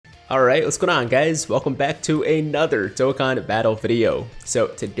Alright, what's going on guys? Welcome back to another Dokkan battle video. So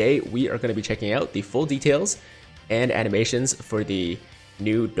today we are going to be checking out the full details and animations for the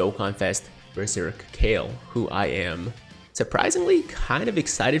new Dokkanfest Berserk Kale, who I am surprisingly kind of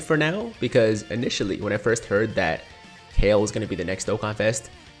excited for now, because initially when I first heard that Kale was going to be the next Dokkanfest,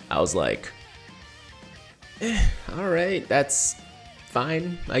 I was like, alright, that's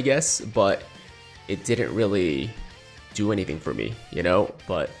fine, I guess, but it didn't really do anything for me, you know?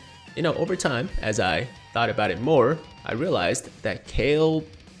 But over time, as I thought about it more, I realized that Kale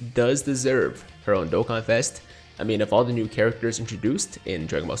does deserve her own Dokkanfest. I mean, of all the new characters introduced in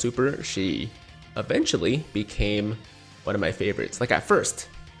Dragon Ball Super, she eventually became one of my favorites. Like at first,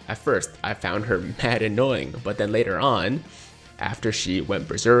 I found her mad annoying, but then later on, after she went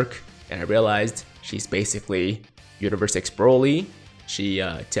berserk, and I realized she's basically Universe X Broly, she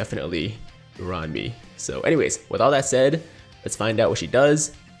definitely grew on me. So anyways, with all that said, let's find out what she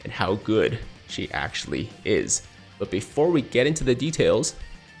does and how good she actually is. But before we get into the details,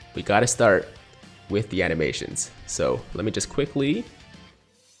 we gotta start with the animations. So let me just quickly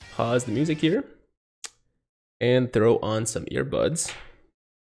pause the music here and throw on some earbuds.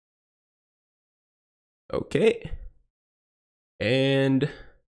 Okay. And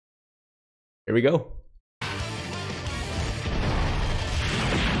here we go.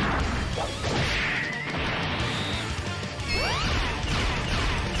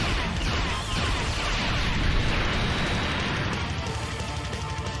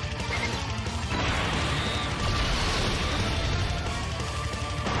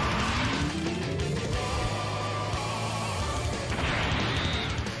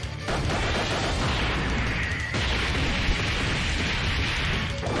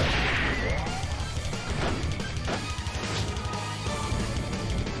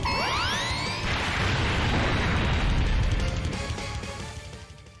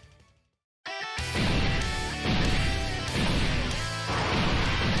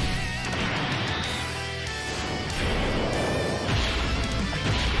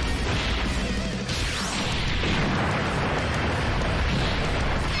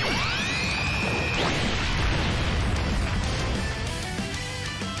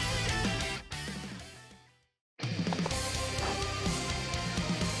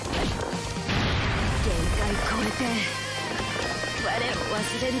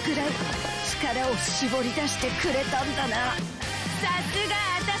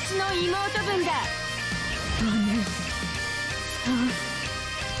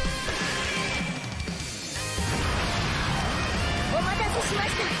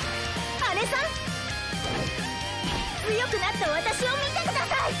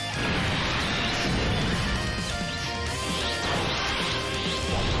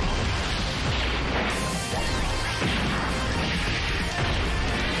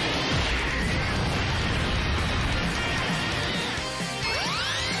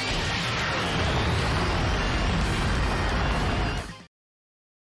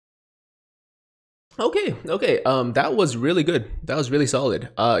 Okay, that was really good. That was really solid.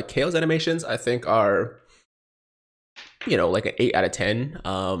 Kale's animations, I think, are, like an 8 out of 10.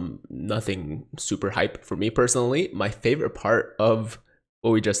 Nothing super hype for me personally. My favorite part of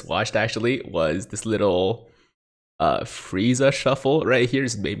what we just watched actually was this little Frieza shuffle right here.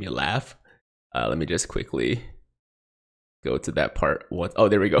 Just made me laugh. Let me just quickly go to that part once. Oh,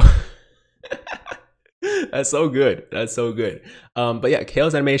 there we go. That's so good. That's so good. But yeah,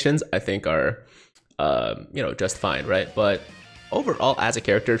 Kale's animations I think are just fine, right? But overall, as a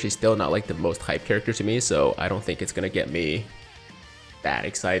character, she's still not like the most hype character to me, so I don't think it's gonna get me that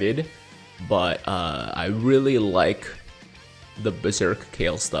excited. But I really like the Berserk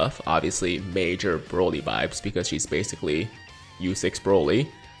Kale stuff. Obviously, major Broly vibes because she's basically U6 Broly.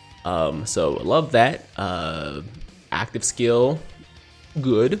 So love that. Active skill,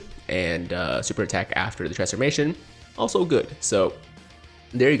 good, and super attack after the transformation, also good. So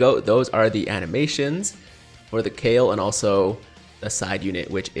there you go. Those are the animations for the Kale and also the side unit,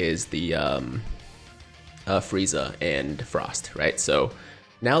 which is the Frieza and Frost, right? So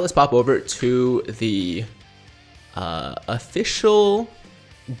now let's pop over to the official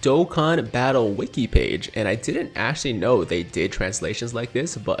Dokkan Battle Wiki page. And I didn't actually know they did translations like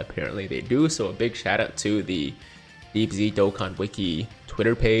this, but apparently they do. So a big shout out to the DBZ Dokkan Wiki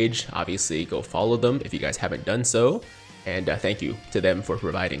Twitter page. Obviously, go follow them if you guys haven't done so. And thank you to them for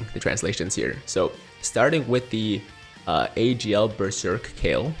providing the translations here. So starting with the AGL Berserk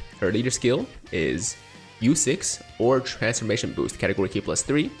Kale, her leader skill is U6 or Transformation Boost, category key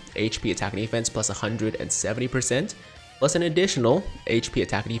 +3, HP attack and defense +170%, plus an additional HP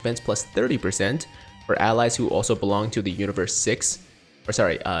attack and defense +30% for allies who also belong to the Universe 6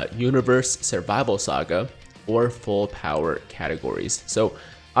 Universe Survival Saga or Full Power categories. So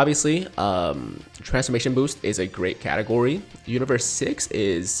obviously, Transformation Boost is a great category. Universe 6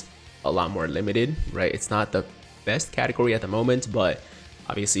 is a lot more limited, right? It's not the best category at the moment, but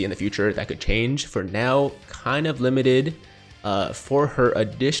obviously in the future that could change. For now, kind of limited. For her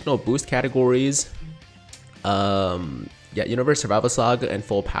additional boost categories, yeah, Universe Survival Saga and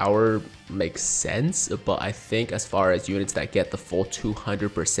Full Power makes sense, but I think as far as units that get the full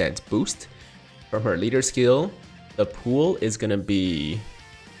 200% boost from her leader skill, the pool is gonna be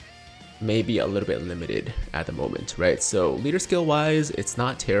maybe a little bit limited at the moment, right? So leader skill wise, it's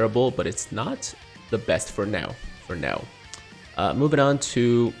not terrible, but it's not the best for now. Moving on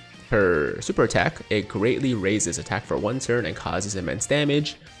to her super attack, it greatly raises attack for 1 turn and causes immense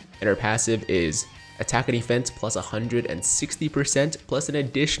damage, and her passive is attack and defense plus 160% plus an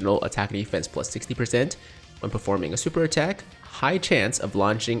additional attack and defense plus 60% when performing a super attack, high chance of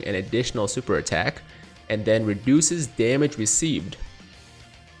launching an additional super attack, and then reduces damage received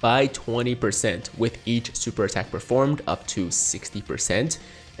by 20% with each super attack performed up to 60%,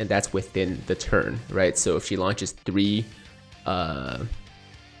 and that's within the turn, right? So if she launches 3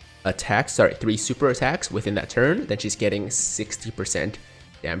 super attacks within that turn, then she's getting 60%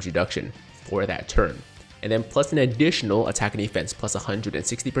 damage reduction for that turn. And then plus an additional attack and defense plus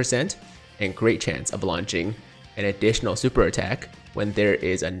 160% and great chance of launching an additional super attack when there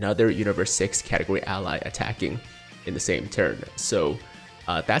is another Universe 6 category ally attacking in the same turn. So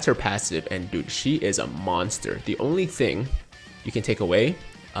that's her passive, and dude, she is a monster. The only thing you can take away,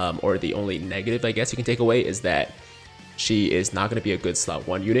 or the only negative I guess you can take away, is that she is not going to be a good slot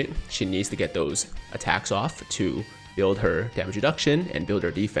 1 unit. She needs to get those attacks off to build her damage reduction and build her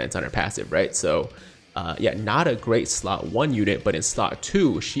defense on her passive, right? So yeah, not a great slot 1 unit, but in slot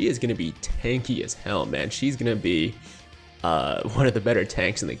 2, she is going to be tanky as hell, man. She's going to be one of the better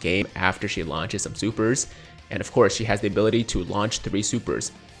tanks in the game after she launches some supers. And of course, she has the ability to launch 3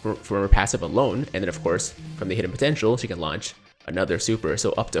 supers from her passive alone. And then of course, from the hidden potential, she can launch another super.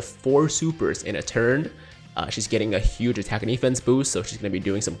 So up to 4 supers in a turn. She's getting a huge attack and defense boost, so she's going to be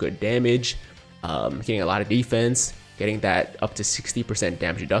doing some good damage, getting a lot of defense, getting that up to 60%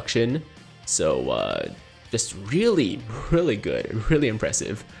 damage reduction. So just really, really good, really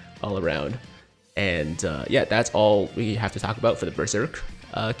impressive all around. And yeah, that's all we have to talk about for the Berserk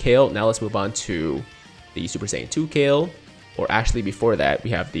Kale. Now let's move on to the Super Saiyan 2 Kale. Or actually before that, we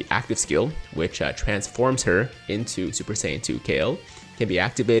have the active skill, which transforms her into Super Saiyan 2 Kale. Can be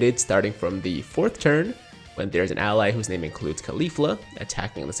activated starting from the 4th turn, when there's an ally whose name includes Caulifla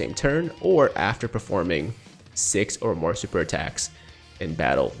attacking on the same turn, or after performing 6 or more super attacks in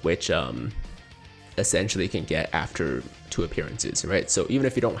battle, which essentially can get after 2 appearances, right? So even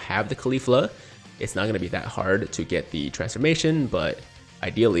if you don't have the Caulifla, it's not going to be that hard to get the transformation, but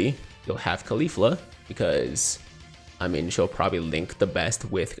ideally you'll have Caulifla because, I mean, she'll probably link the best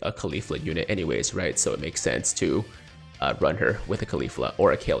with a Caulifla unit anyways, right? So it makes sense to run her with a Caulifla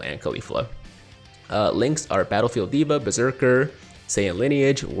or a Kale and Caulifla. Links are Battlefield Diva, Berserker, Saiyan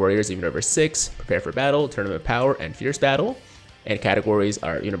Lineage, Warriors of Universe 6, Prepare for Battle, Tournament Power, and Fierce Battle. And categories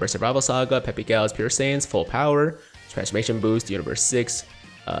are Universe Survival Saga, Peppy Gals, Pure Saiyans, Full Power, Transformation Boost, Universe 6,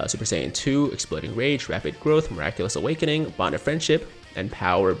 Super Saiyan 2, Exploding Rage, Rapid Growth, Miraculous Awakening, Bond of Friendship, and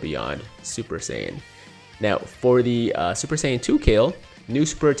Power Beyond Super Saiyan. Now, for the Super Saiyan 2 Kale, new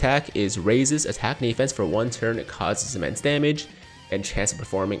super attack is raises attack and defense for 1 turn, it causes immense damage, and chance of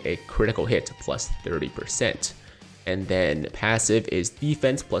performing a critical hit plus 30%. And then passive is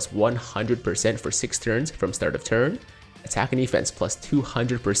defense plus 100% for 6 turns from start of turn, attack and defense plus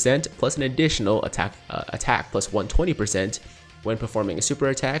 200% plus an additional attack plus 120% when performing a super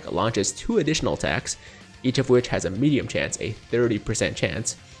attack, launches 2 additional attacks, each of which has a medium chance, a 30%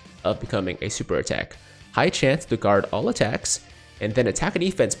 chance of becoming a super attack. High chance to guard all attacks, and then attack and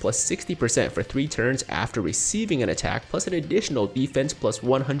defense plus 60% for 3 turns after receiving an attack, plus an additional defense plus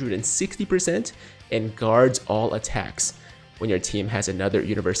 160%, and guards all attacks when your team has another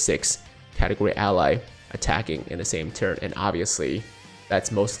Universe 6 category ally attacking in the same turn. And obviously,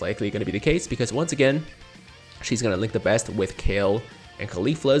 that's most likely going to be the case because once again, she's going to link the best with Kale and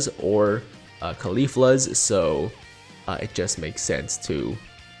Caulifla's or Caulifla's, so it just makes sense to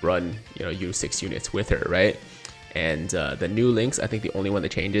run, you know, U6 units with her, right? And the new links, I think the only one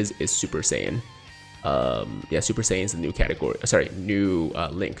that changes is Super Saiyan. Yeah, Super Saiyan is the new category, new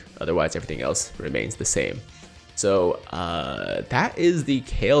link. Otherwise, everything else remains the same. So that is the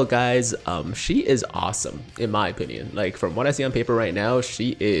Kale, guys. She is awesome, in my opinion. Like, from what I see on paper right now,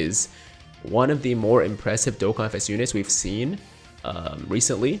 she is one of the more impressive Dokkanfest units we've seen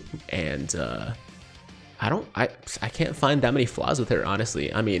recently. And I can't find that many flaws with her,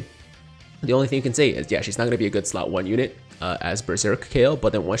 honestly. I mean, the only thing you can say is, yeah, she's not going to be a good slot 1 unit as Berserk Kale,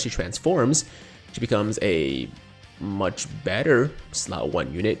 but then once she transforms, she becomes a much better slot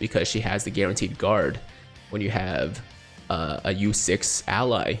 1 unit because she has the guaranteed guard when you have a U6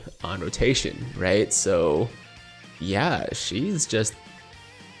 ally on rotation, right? So yeah, she's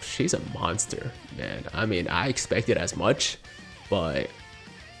a monster, man. I mean, I expected as much, but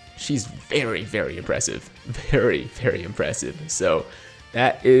she's very, very impressive. Very, very impressive. So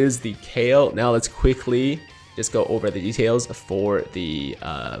that is the Kale. Now let's quickly just go over the details for the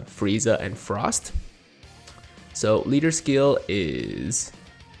Frieza and Frost. So leader skill is,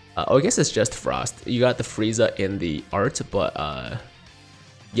 I guess it's just Frost. You got the Frieza in the art, but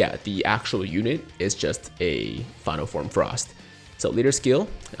yeah, the actual unit is just a final form Frost. So leader skill,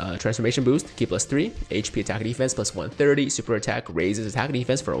 transformation boost, Ki +3, HP attack and defense plus 130, super attack raises attack and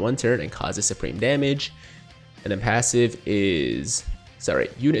defense for 1 turn and causes supreme damage. And then passive is,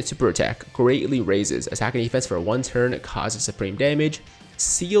 unit super attack greatly raises attack and defense for 1 turn, causes supreme damage.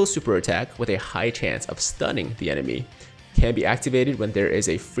 Seal super attack with a high chance of stunning the enemy. Can be activated when there is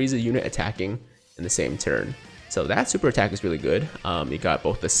a Frieza unit attacking in the same turn. So that super attack is really good. You got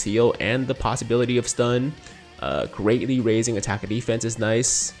both the seal and the possibility of stun. Greatly raising attack and defense is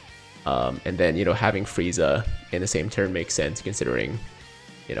nice. And then, you know, having Frieza in the same turn makes sense considering,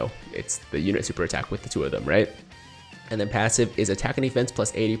 you know, it's the unit super attack with the 2 of them, right? And then passive is attack and defense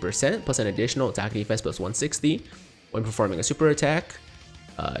plus 80% plus an additional attack and defense plus 160 when performing a super attack.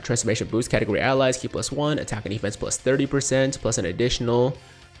 Transformation boost category allies, Ki +1, attack and defense plus 30% plus an additional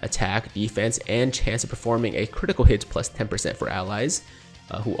attack, defense, and chance of performing a critical hit plus 10% for allies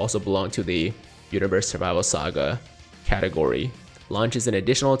who also belong to the Universe Survival Saga category. Launches an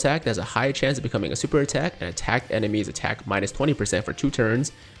additional attack that has a high chance of becoming a super attack, and attacked enemies attack minus 20% for 2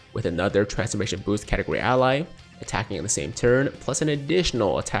 turns with another transformation boost category ally attacking in the same turn, plus an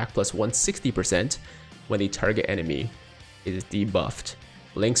additional attack plus 160% when the target enemy is debuffed.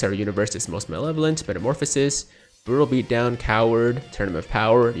 Links are Universe's Most Malevolent, Metamorphosis, Brutal Beatdown, Coward, Tournament of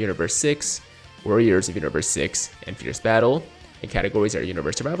Power, Universe 6, Warriors of Universe 6, and Fierce Battle. And categories are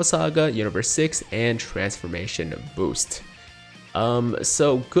Universe Survival Saga, Universe 6, and Transformation Boost.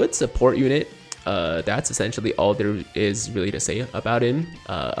 So good support unit. That's essentially all there is really to say about him.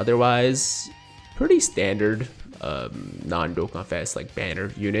 Otherwise, pretty standard non-Dokkanfest like banner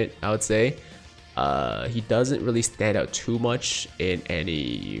unit, I would say. He doesn't really stand out too much in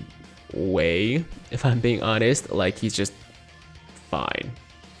any way, if I'm being honest. Like, he's just fine.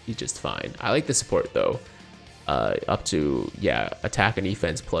 He's just fine. I like the support though. Up to, yeah, attack and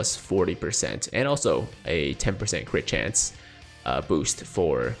defense plus 40%, and also a 10% crit chance boost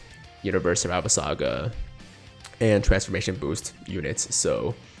for Universe Survival Saga and Transformation Boost units.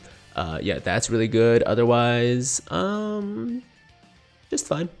 So yeah, that's really good. Otherwise, just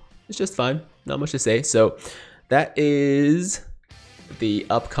fine. It's just fine. Not much to say. So that is the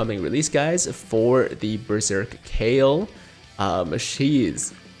upcoming release, guys, for the Berserk Kale. She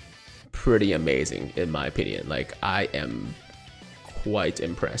is pretty amazing in my opinion. Like, I am quite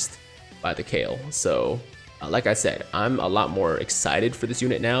impressed by the Kale. So like I said, I'm a lot more excited for this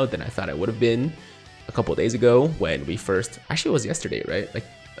unit now than I thought I would have been a couple days ago when we first, actually it was yesterday, right? Like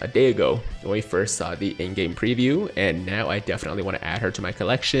a day ago when we first saw the in-game preview, and now I definitely want to add her to my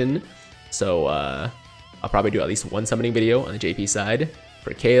collection. So I'll probably do at least one summoning video on the JP side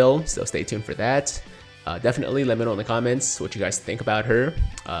for Kale, so stay tuned for that. Definitely let me know in the comments what you guys think about her.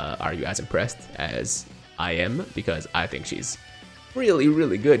 Are you as impressed as I am? Because I think she's really,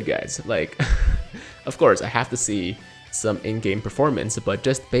 really good, guys. Like, of course, I have to see some in-game performance, but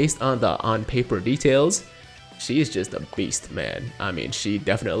just based on the on-paper details, she's just a beast, man. I mean, she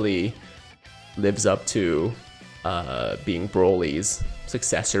definitely lives up to being Broly's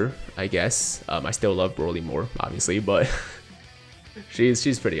successor, I guess. I still love Broly more, obviously, but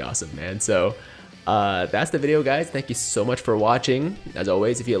she's pretty awesome, man. So that's the video, guys. Thank you so much for watching. As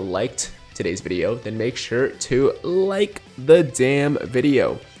always, if you liked today's video, then make sure to like the damn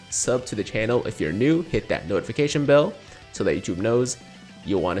video. Sub to the channel if you're new, hit that notification bell so that YouTube knows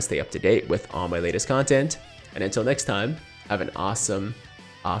you'll want to stay up to date with all my latest content. And until next time, have an awesome,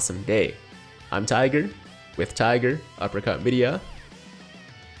 awesome day. I'm Tiger with Tiger Uppercut Media,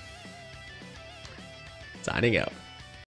 signing out.